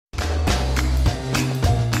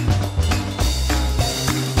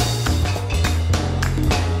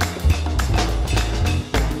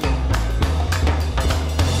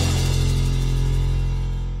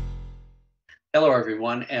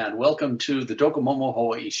everyone, and welcome to the Docomomo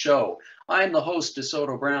Hawaii show. I'm the host,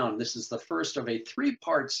 DeSoto Brown. This is the first of a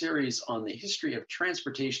three-part series on the history of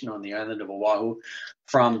transportation on the island of Oahu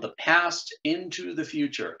from the past into the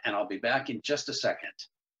future, and I'll be back in just a second.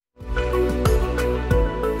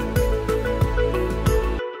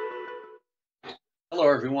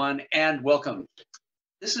 Hello, everyone, and welcome.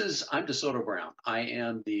 I'm DeSoto Brown. I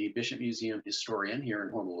am the Bishop Museum historian here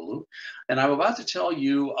in Honolulu, and I'm about to tell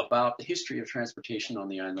you about the history of transportation on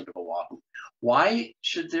the island of Oahu. Why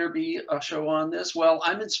should there be a show on this? Well,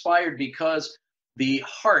 I'm inspired because the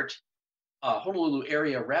Honolulu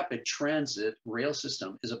Area Rapid Transit rail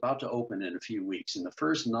system is about to open in a few weeks, and the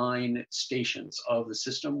first 9 stations of the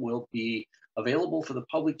system will be available for the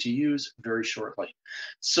public to use very shortly.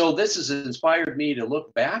 So this has inspired me to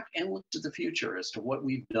look back and look to the future as to what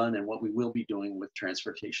we've done and what we will be doing with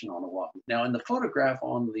transportation on Oahu. Now, in the photograph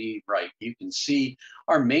on the right, you can see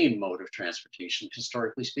our main mode of transportation,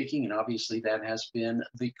 historically speaking, and obviously that has been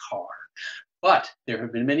the car. But there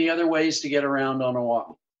have been many other ways to get around on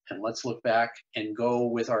Oahu. And let's look back and go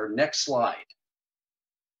with our next slide.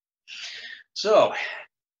 So,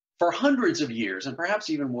 for hundreds of years, and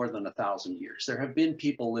perhaps even more than 1,000 years, there have been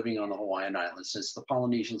people living on the Hawaiian Islands since the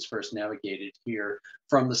Polynesians first navigated here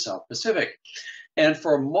from the South Pacific. And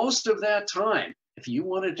for most of that time, if you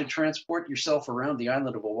wanted to transport yourself around the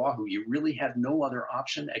island of Oahu, you really had no other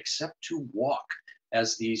option except to walk,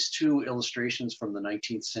 as these 2 illustrations from the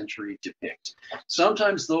 19th century depict.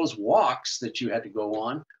 Sometimes those walks that you had to go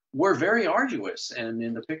on were very arduous. And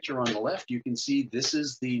in the picture on the left, you can see this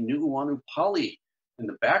is the Nu'uanu Pali in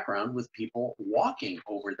the background with people walking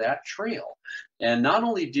over that trail. And not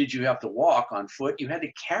only did you have to walk on foot, you had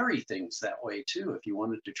to carry things that way too if you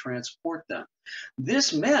wanted to transport them.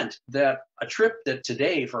 This meant that a trip that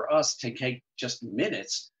today for us to take just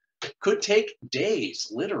minutes could take days,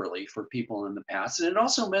 literally, for people in the past. And it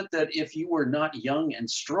also meant that if you were not young and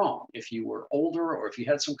strong, if you were older, or if you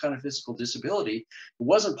had some kind of physical disability, it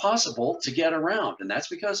wasn't possible to get around. And that's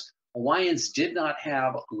because Hawaiians did not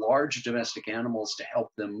have large domestic animals to help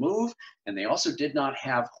them move, and they also did not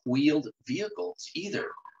have wheeled vehicles either.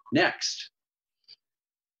 Next.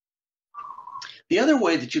 The other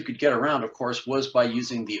way that you could get around, of course, was by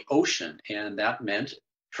using the ocean, and that meant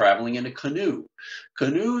traveling in a canoe.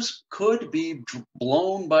 Canoes could be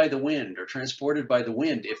blown by the wind or transported by the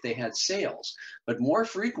wind if they had sails, but more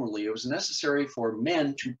frequently it was necessary for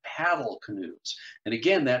men to paddle canoes. And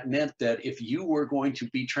again, that meant that if you were going to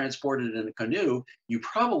be transported in a canoe, you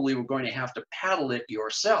probably were going to have to paddle it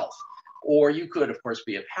yourself. Or you could, of course,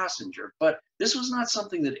 be a passenger. But this was not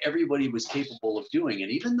something that everybody was capable of doing. And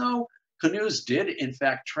even though canoes did, in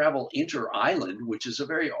fact, travel inter-island, which is a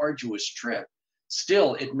very arduous trip,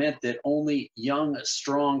 still, it meant that only young,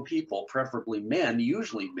 strong people, preferably men,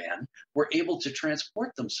 usually men, were able to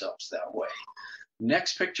transport themselves that way.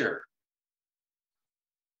 Next picture.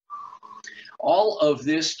 All of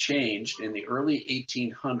this changed in the early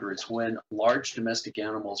 1800s when large domestic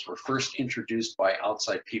animals were first introduced by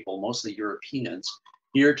outside people, mostly Europeans,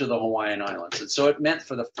 here to the Hawaiian Islands. And so it meant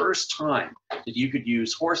for the first time that you could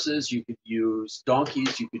use horses, you could use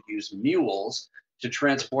donkeys, you could use mules to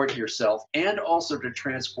transport yourself and also to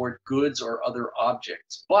transport goods or other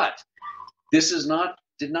objects. But this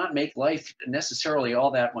did not make life necessarily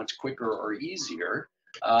all that much quicker or easier.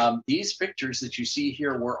 These pictures that you see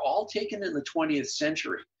here were all taken in the 20th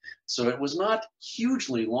century. So it was not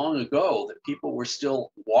hugely long ago that people were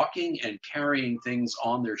still walking and carrying things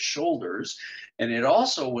on their shoulders. And it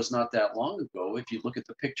also was not that long ago, if you look at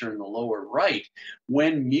the picture in the lower right,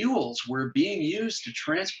 when mules were being used to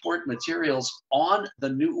transport materials on the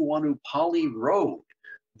Nu'uanu Pali Road.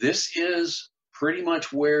 This is pretty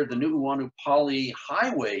much where the Nu'uanu Pali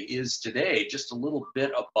Highway is today, just a little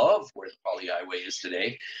bit above where the Pali Highway is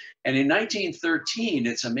today. And in 1913,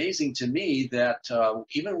 it's amazing to me that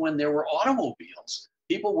even when there were automobiles,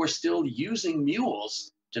 people were still using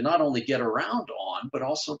mules to not only get around on, but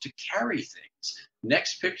also to carry things.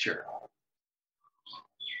 Next picture.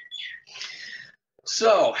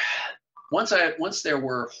 So, once there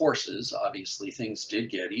were horses, obviously things did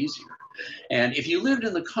get easier. And if you lived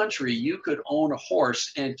in the country, you could own a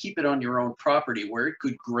horse and keep it on your own property where it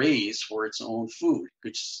could graze for its own food.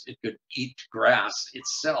 It could eat grass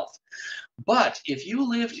itself. But if you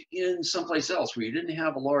lived in someplace else where you didn't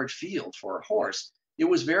have a large field for a horse, it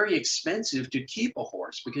was very expensive to keep a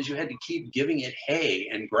horse because you had to keep giving it hay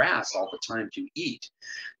and grass all the time to eat.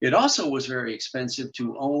 It also was very expensive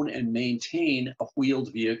to own and maintain a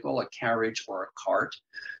wheeled vehicle, a carriage, or a cart.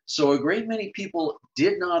 So a great many people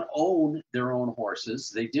did not own their own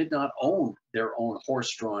horses. They did not own their own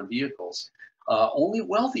horse-drawn vehicles. Only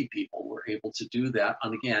wealthy people were able to do that.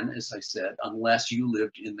 And again, as I said, unless you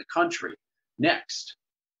lived in the country. Next,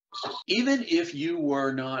 even if you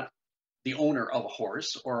were not the owner of a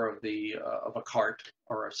horse or of a cart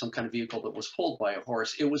or some kind of vehicle that was pulled by a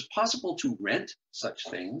horse, it was possible to rent such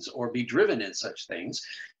things or be driven in such things.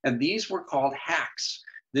 And these were called hacks.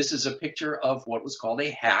 This is a picture of what was called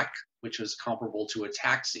a hack, which was comparable to a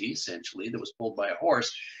taxi, essentially, that was pulled by a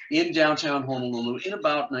horse in downtown Honolulu in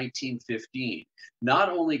about 1915. Not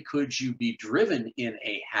only could you be driven in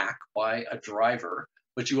a hack by a driver,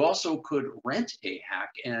 but you also could rent a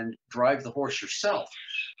hack and drive the horse yourself.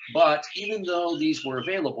 But even though these were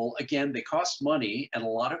available, again, they cost money, and a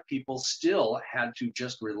lot of people still had to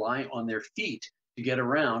just rely on their feet to get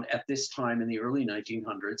around at this time in the early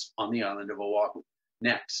 1900s on the island of Oahu.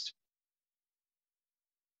 Next.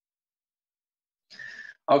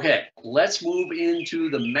 Okay, let's move into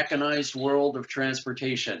the mechanized world of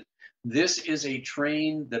transportation. This is a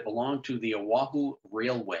train that belonged to the Oahu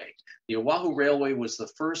Railway. The Oahu Railway was the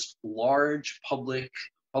first large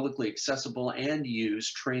publicly accessible and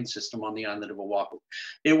used train system on the island of Oahu.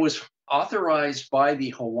 It was authorized by the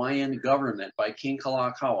Hawaiian government, by King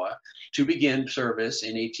Kalakaua, to begin service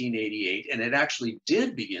in 1888, and it actually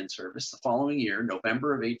did begin service the following year,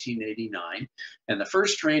 November of 1889, and the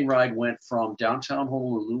first train ride went from downtown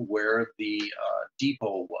Honolulu, where the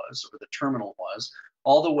depot was, or the terminal was,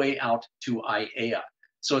 all the way out to Aiea.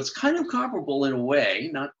 So it's kind of comparable in a way,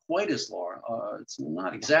 not quite as long. It's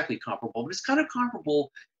not exactly comparable, but it's kind of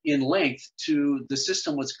comparable in length to the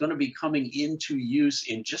system that's going to be coming into use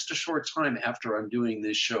in just a short time after I'm doing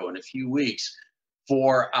this show, in a few weeks,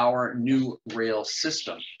 for our new rail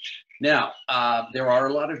system. Now, there are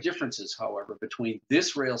a lot of differences, however, between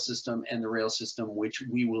this rail system and the rail system which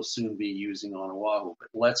we will soon be using on Oahu. But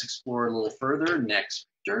let's explore a little further. Next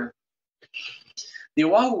picture. The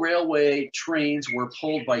Oahu Railway trains were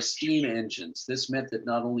pulled by steam engines. This meant that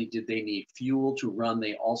not only did they need fuel to run,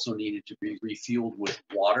 they also needed to be refueled with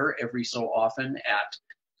water every so often at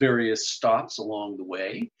various stops along the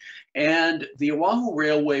way. And the Oahu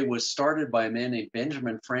Railway was started by a man named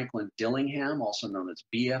Benjamin Franklin Dillingham, also known as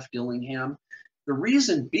B.F. Dillingham. The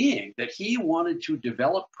reason being that he wanted to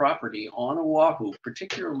develop property on Oahu,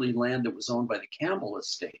 particularly land that was owned by the Campbell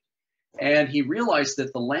estate. And he realized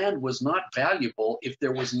that the land was not valuable if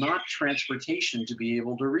there was not transportation to be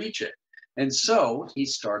able to reach it. And so he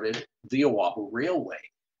started the Oahu Railway.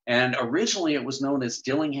 And originally it was known as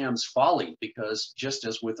Dillingham's Folly, because just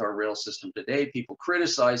as with our rail system today, people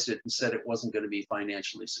criticized it and said it wasn't going to be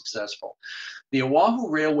financially successful. The Oahu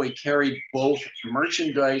Railway carried both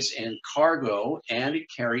merchandise and cargo, and it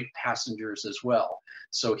carried passengers as well.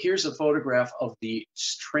 So here's a photograph of the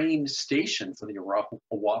train station for the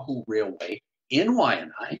Oahu Railway in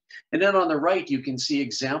Waianae. And then on the right, you can see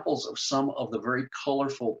examples of some of the very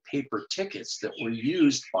colorful paper tickets that were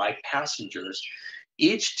used by passengers.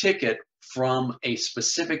 Each ticket from a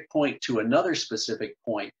specific point to another specific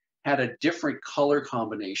point had a different color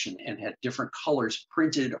combination and had different colors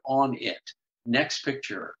printed on it. Next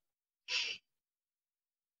picture.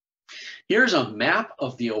 Here's a map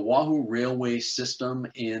of the Oahu Railway system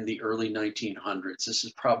in the early 1900s. This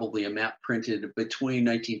is probably a map printed between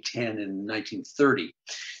 1910 and 1930.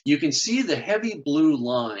 You can see the heavy blue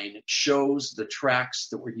line shows the tracks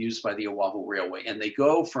that were used by the Oahu Railway, and they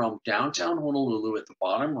go from downtown Honolulu at the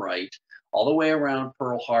bottom right, all the way around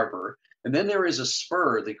Pearl Harbor, and then there is a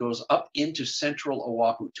spur that goes up into central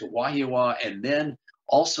Oahu to Wahiawa, and then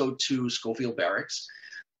also to Schofield Barracks.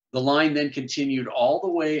 The line then continued all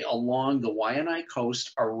the way along the Waianae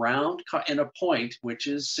coast around Kaena Point, which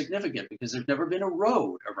is significant because there's never been a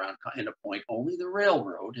road around Kaena Point. Only the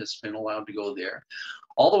railroad has been allowed to go there.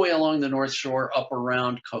 All the way along the North Shore up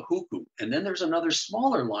around Kahuku. And then there's another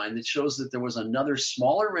smaller line that shows that there was another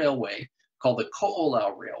smaller railway called the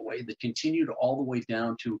Ko'olau Railway that continued all the way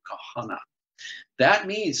down to Kahana. That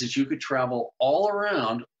means that you could travel all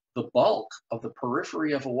around the bulk of the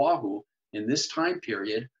periphery of Oahu in this time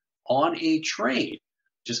period on a train,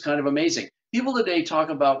 which is kind of amazing. People today talk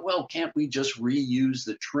about, well, can't we just reuse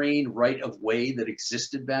the train right of way that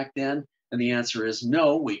existed back then? And the answer is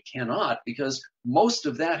no, we cannot, because most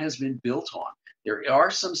of that has been built on. There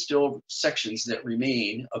are some still sections that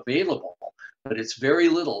remain available, but it's very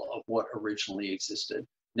little of what originally existed.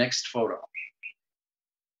 Next photo.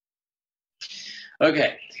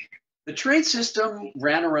 Okay. The train system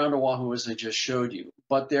ran around Oahu, as I just showed you,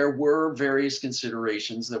 but there were various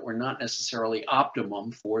considerations that were not necessarily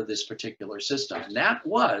optimum for this particular system. And that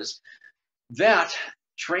was that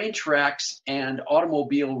train tracks and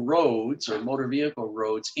automobile roads or motor vehicle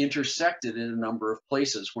roads intersected in a number of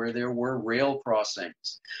places where there were rail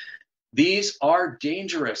crossings. These are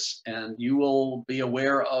dangerous, and you will be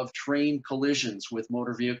aware of train collisions with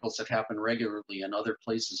motor vehicles that happen regularly in other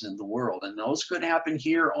places in the world. And those could happen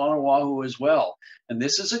here on Oahu as well. And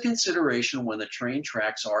this is a consideration when the train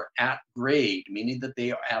tracks are at grade, meaning that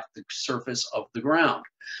they are at the surface of the ground.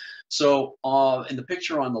 So in the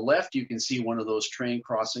picture on the left, you can see one of those train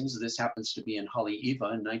crossings. This happens to be in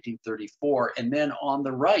Haleiwa in 1934. And then on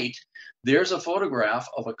the right, there's a photograph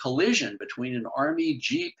of a collision between an Army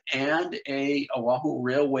Jeep and a Oahu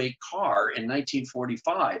Railway car in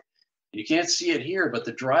 1945. You can't see it here, but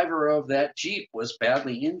the driver of that Jeep was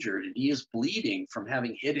badly injured, and he is bleeding from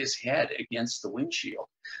having hit his head against the windshield.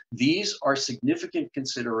 These are significant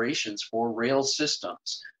considerations for rail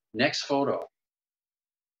systems. Next photo.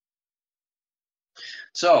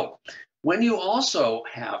 So when you also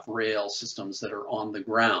have rail systems that are on the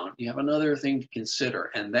ground, you have another thing to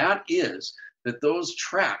consider, and that is that those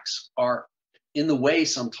tracks are in the way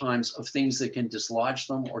sometimes of things that can dislodge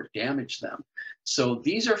them or damage them. So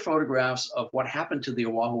these are photographs of what happened to the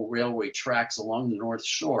Oahu Railway tracks along the North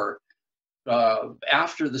Shore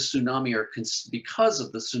after the tsunami, or because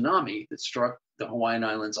of the tsunami that struck the Hawaiian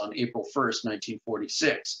Islands on April 1st,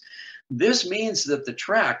 1946. This means that the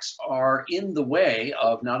tracks are in the way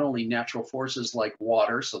of not only natural forces like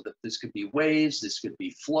water, so that this could be waves, this could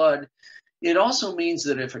be flood. It also means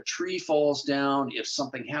that if a tree falls down, if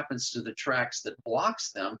something happens to the tracks that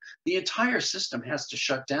blocks them, the entire system has to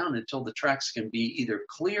shut down until the tracks can be either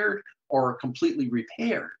cleared or completely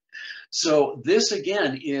repaired. So this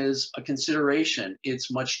again is a consideration.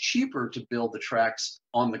 It's much cheaper to build the tracks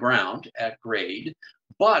on the ground at grade,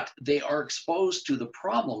 but they are exposed to the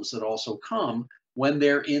problems that also come when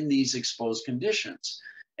they're in these exposed conditions.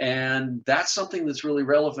 And that's something that's really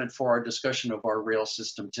relevant for our discussion of our rail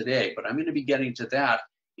system today. But I'm going to be getting to that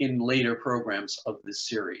in later programs of this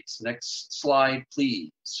series. Next slide,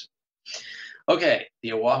 please. Okay,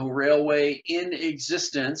 the Oahu Railway in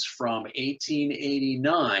existence from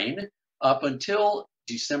 1889 up until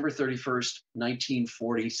December 31st,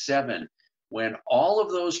 1947, when all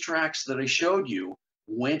of those tracks that I showed you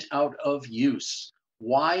went out of use.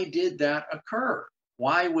 Why did that occur?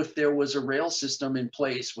 Why, if there was a rail system in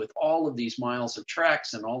place with all of these miles of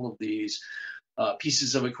tracks and all of these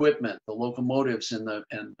pieces of equipment, the locomotives and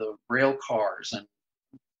the rail cars and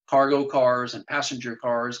cargo cars and passenger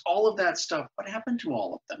cars, all of that stuff, what happened to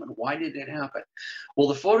all of them and why did it happen? Well,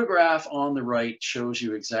 the photograph on the right shows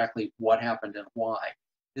you exactly what happened and why.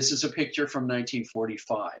 This is a picture from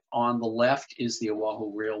 1945. On the left is the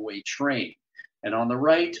Oahu Railway train, and on the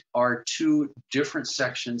right are two different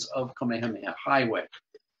sections of Kamehameha Highway.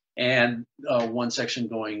 And one section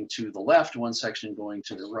going to the left, one section going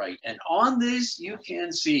to the right. And on this, you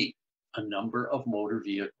can see a number of motor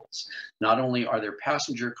vehicles. Not only are there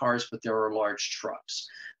passenger cars, but there are large trucks.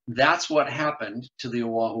 That's what happened to the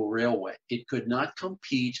Oahu Railway. It could not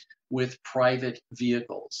compete with private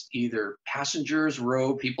vehicles. Either passengers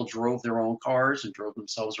rode, people drove their own cars and drove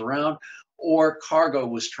themselves around, or cargo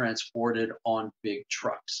was transported on big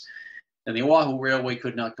trucks. And the Oahu Railway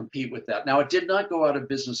could not compete with that. Now, it did not go out of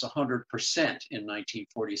business 100% in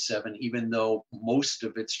 1947, even though most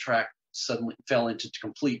of its track suddenly fell into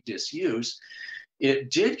complete disuse.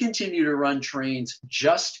 It did continue to run trains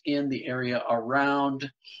just in the area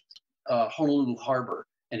around Honolulu Harbor.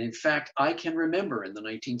 And in fact, I can remember in the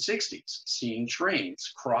 1960s seeing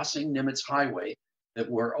trains crossing Nimitz Highway that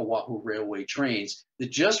were Oahu Railway trains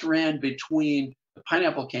that just ran between the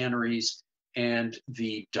pineapple canneries and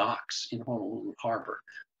the docks in Honolulu Harbor.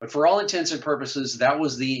 But for all intents and purposes, that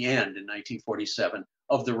was the end in 1947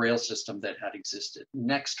 of the rail system that had existed.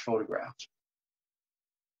 Next photograph.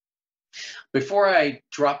 Before I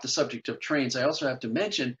drop the subject of trains, I also have to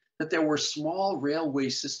mention that there were small railway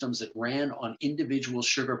systems that ran on individual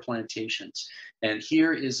sugar plantations. And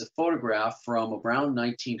here is a photograph from around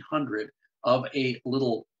 1900 of a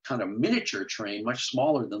little kind of miniature train, much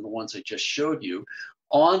smaller than the ones I just showed you,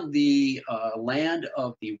 on the land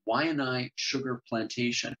of the Waianae sugar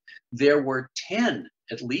plantation. There were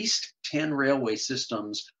at least 10 railway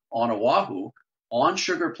systems on Oahu on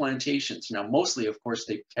sugar plantations. Now, mostly, of course,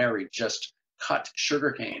 they carried just cut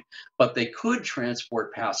sugarcane, but they could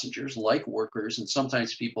transport passengers like workers, and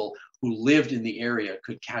sometimes people who lived in the area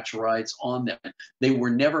could catch rides on them. They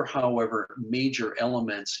were never, however, major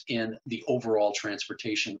elements in the overall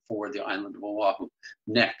transportation for the island of Oahu.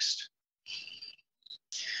 Next.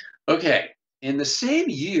 Okay, in the same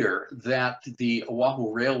year that the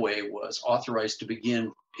Oahu Railway was authorized to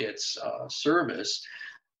begin its service,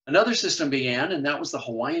 Another system began, and that was the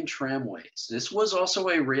Hawaiian tramways. This was also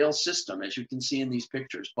a rail system, as you can see in these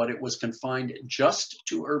pictures, but it was confined just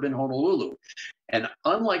to urban Honolulu. And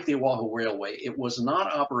unlike the Oahu Railway, it was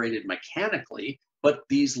not operated mechanically, but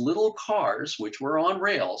these little cars, which were on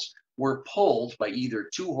rails, were pulled by either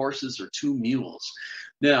 2 horses or 2 mules.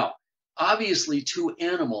 Now, obviously, 2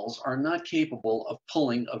 animals are not capable of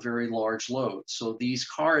pulling a very large load. So these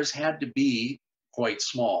cars had to be quite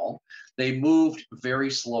small. They moved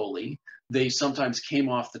very slowly. They sometimes came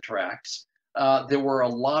off the tracks. There were a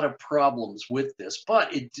lot of problems with this, but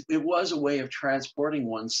it was a way of transporting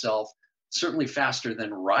oneself certainly faster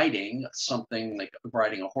than riding, something like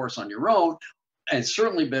riding a horse on your own, and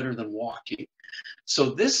certainly better than walking. So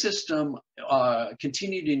this system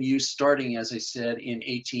continued in use starting, as I said, in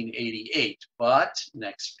 1888. But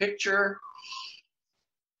next picture.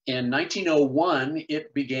 In 1901,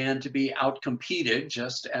 it began to be outcompeted,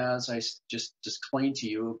 just as I just explained to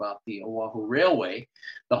you about the Oahu Railway.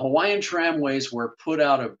 The Hawaiian tramways were put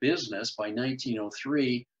out of business by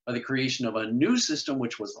 1903 by the creation of a new system,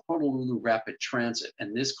 which was the Honolulu Rapid Transit.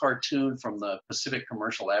 And this cartoon from the Pacific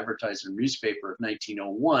Commercial Advertiser newspaper of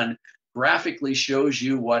 1901 graphically shows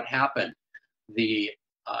you what happened. The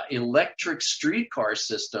electric streetcar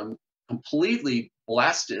system completely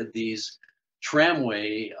blasted these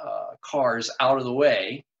tramway cars out of the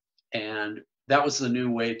way, and that was the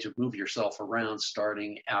new way to move yourself around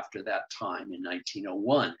starting after that time in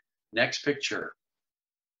 1901. Next picture.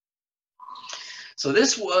 So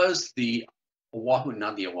this was the Oahu,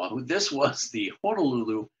 not the Oahu, this was the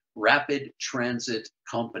Honolulu Rapid Transit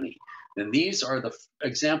Company. And these are the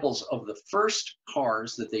examples of the first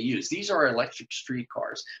cars that they used. These are electric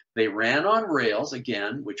streetcars. They ran on rails,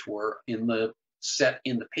 again, which were set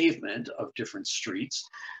in the pavement of different streets.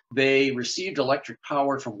 They received electric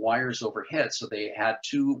power from wires overhead, so they had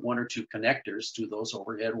 1 or 2 connectors to those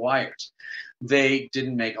overhead wires. They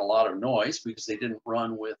didn't make a lot of noise because they didn't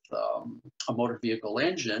run with a motor vehicle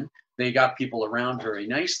engine. They got people around very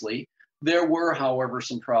nicely. There were, however,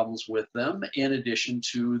 some problems with them in addition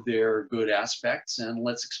to their good aspects, and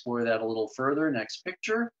let's explore that a little further. Next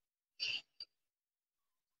picture.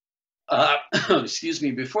 Excuse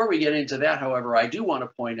me, before we get into that, however, I do want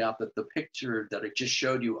to point out that the picture that I just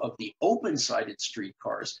showed you of the open-sided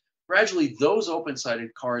streetcars, gradually those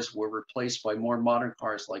open-sided cars were replaced by more modern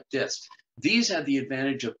cars like this. These had the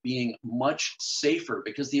advantage of being much safer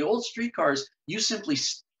because the old streetcars, you simply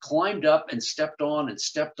climbed up and stepped on and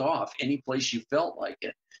stepped off any place you felt like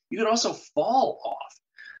it. You could also fall off.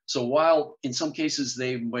 So while in some cases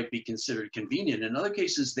they might be considered convenient, in other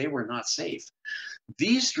cases they were not safe.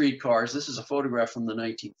 These streetcars, this is a photograph from the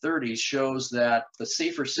 1930s, shows that the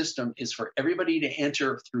safer system is for everybody to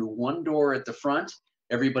enter through 1 door at the front,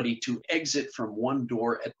 everybody to exit from 1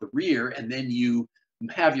 door at the rear, and then you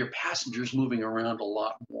have your passengers moving around a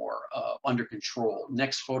lot more under control.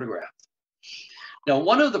 Next photograph. Now,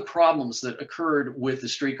 one of the problems that occurred with the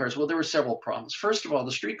streetcars, well, there were several problems. First of all,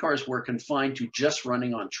 the streetcars were confined to just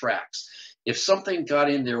running on tracks. If something got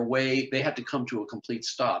in their way, they had to come to a complete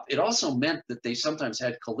stop. It also meant that they sometimes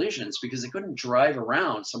had collisions because they couldn't drive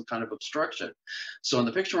around some kind of obstruction. So in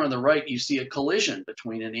the picture on the right, you see a collision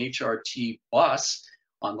between an HRT bus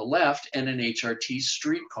on the left and an HRT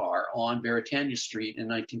streetcar on Beretania Street in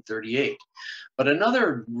 1938. But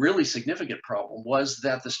another really significant problem was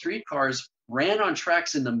that the streetcars ran on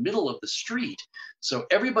tracks in the middle of the street. So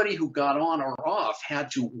everybody who got on or off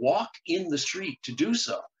had to walk in the street to do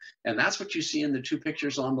so. And that's what you see in the 2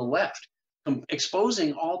 pictures on the left,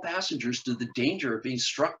 exposing all passengers to the danger of being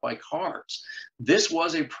struck by cars. This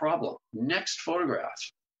was a problem. Next photograph.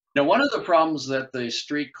 Now, one of the problems that the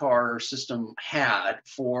streetcar system had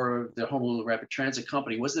for the Honolulu Rapid Transit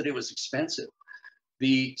Company was that it was expensive.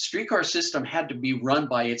 The streetcar system had to be run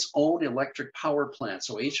by its own electric power plant.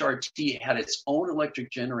 So HRT had its own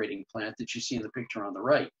electric generating plant that you see in the picture on the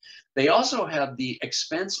right. They also had the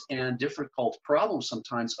expense and difficult problem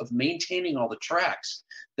sometimes of maintaining all the tracks.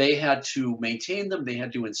 They had to maintain them, they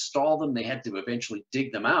had to install them, they had to eventually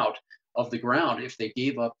dig them out of the ground if they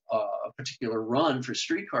gave up a particular run for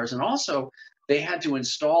streetcars. And also they had to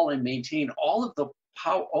install and maintain all of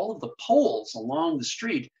the poles along the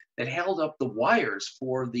street that held up the wires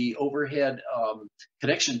for the overhead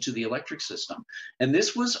connection to the electric system. And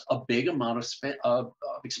this was a big amount of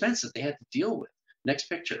expense that they had to deal with. Next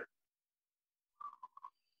picture.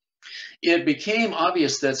 It became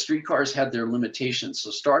obvious that streetcars had their limitations.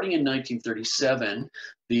 So starting in 1937,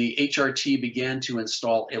 the HRT began to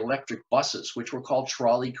install electric buses, which were called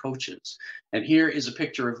trolley coaches. And here is a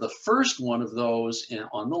picture of the first one of those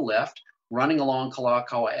on the left, running along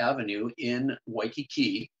Kalakaua Avenue in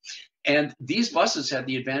Waikiki. And these buses had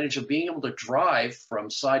the advantage of being able to drive from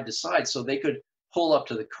side to side, so they could pull up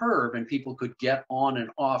to the curb and people could get on and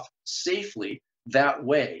off safely that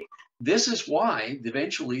way. This is why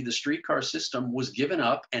eventually the streetcar system was given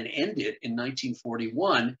up and ended in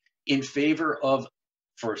 1941 in favor of,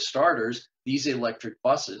 for starters, these electric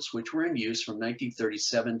buses, which were in use from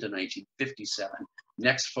 1937 to 1957.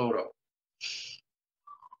 Next photo.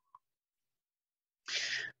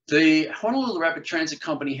 The Honolulu Rapid Transit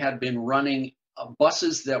Company had been running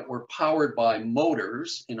buses that were powered by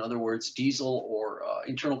motors, in other words, diesel or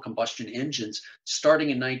internal combustion engines, starting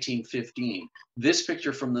in 1915. This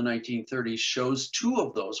picture from the 1930s shows two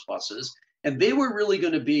of those buses, and they were really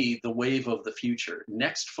going to be the wave of the future.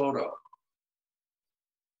 Next photo.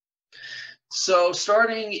 So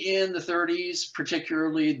starting in the 30s,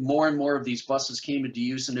 particularly, more and more of these buses came into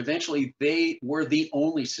use, and eventually they were the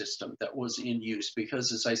only system that was in use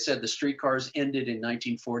because, as I said, the streetcars ended in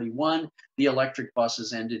 1941, the electric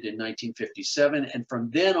buses ended in 1957, and from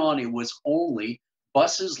then on it was only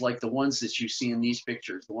buses like the ones that you see in these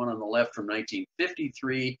pictures, the one on the left from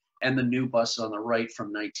 1953 and the new bus on the right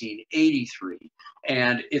from 1983.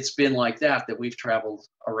 And it's been like that we've traveled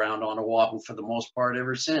around on Oahu for the most part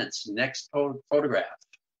ever since. Next photograph.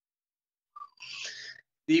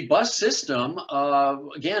 The bus system,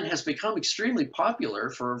 again, has become extremely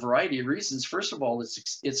popular for a variety of reasons. First of all,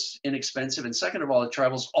 it's inexpensive, and second of all, it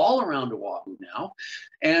travels all around Oahu now.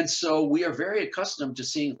 And so we are very accustomed to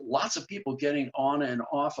seeing lots of people getting on and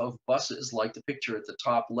off of buses, like the picture at the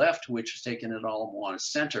top left, which is taken at Ala Moana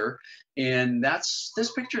Center. And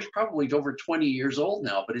this picture is probably over 20 years old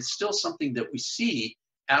now, but it's still something that we see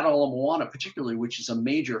at Ala Moana, particularly, which is a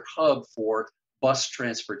major hub for bus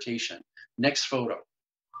transportation. Next photo.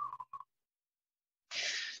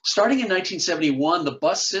 Starting in 1971, the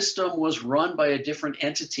bus system was run by a different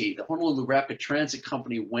entity. The Honolulu Rapid Transit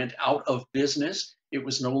Company went out of business. It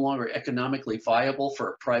was no longer economically viable for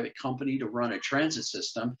a private company to run a transit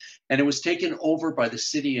system, and it was taken over by the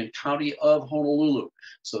city and county of Honolulu.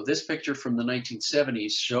 So this picture from the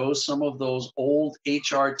 1970s shows some of those old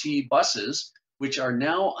HRT buses, which are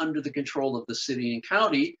now under the control of the city and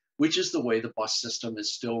county, which is the way the bus system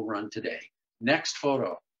is still run today. Next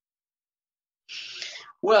photo.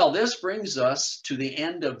 Well, this brings us to the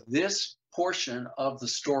end of this portion of the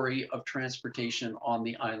story of transportation on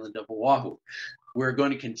the island of Oahu. We're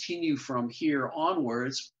going to continue from here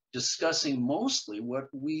onwards, discussing mostly what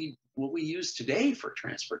we use today for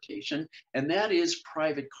transportation, and that is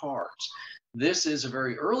private cars. This is a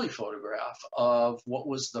very early photograph of what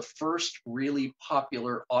was the first really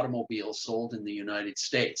popular automobile sold in the United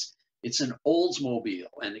States. It's an Oldsmobile,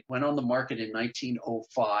 and it went on the market in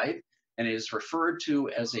 1905. And it is referred to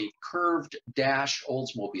as a curved dash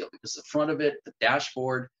Oldsmobile because the front of it, the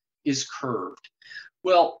dashboard, is curved.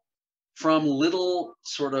 Well, from little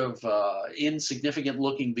sort of insignificant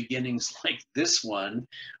looking beginnings like this one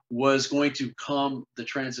was going to come the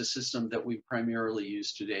transit system that we primarily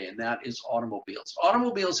use today, and that is automobiles.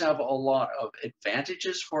 Automobiles have a lot of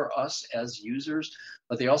advantages for us as users,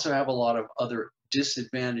 but they also have a lot of other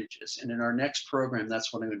disadvantages. And in our next program,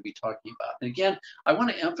 that's what I'm going to be talking about. And again, I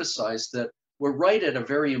want to emphasize that we're right at a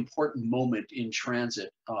very important moment in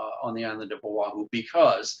transit on the island of Oahu,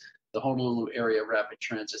 because the Honolulu Area Rapid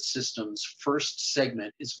Transit System's first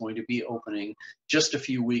segment is going to be opening just a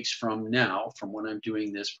few weeks from now, from when I'm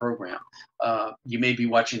doing this program. You may be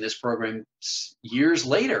watching this program years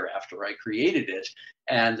later after I created it,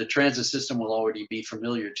 and the transit system will already be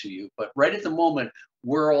familiar to you. But right at the moment,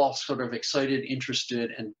 we're all sort of excited,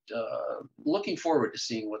 interested, and looking forward to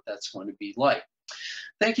seeing what that's going to be like.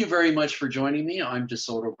 Thank you very much for joining me. I'm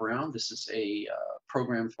DeSoto Brown. This is a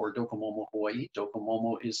program for Docomomo, Hawaii.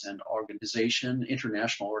 Docomomo is an organization,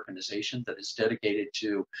 international organization, that is dedicated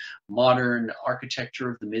to modern architecture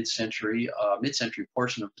of the mid-century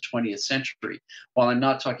portion of the 20th century. While I'm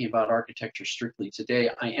not talking about architecture strictly today,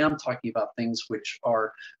 I am talking about things which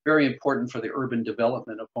are very important for the urban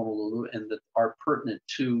development of Honolulu and that are pertinent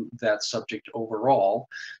to that subject overall,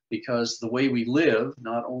 because the way we live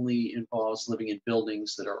not only involves living in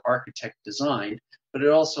buildings that are architect designed, but it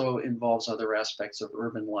also involves other aspects of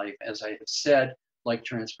urban life, as I have said, like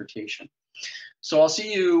transportation. So I'll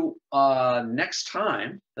see you next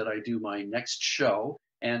time that I do my next show.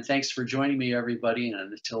 And thanks for joining me, everybody.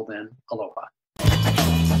 And until then, aloha.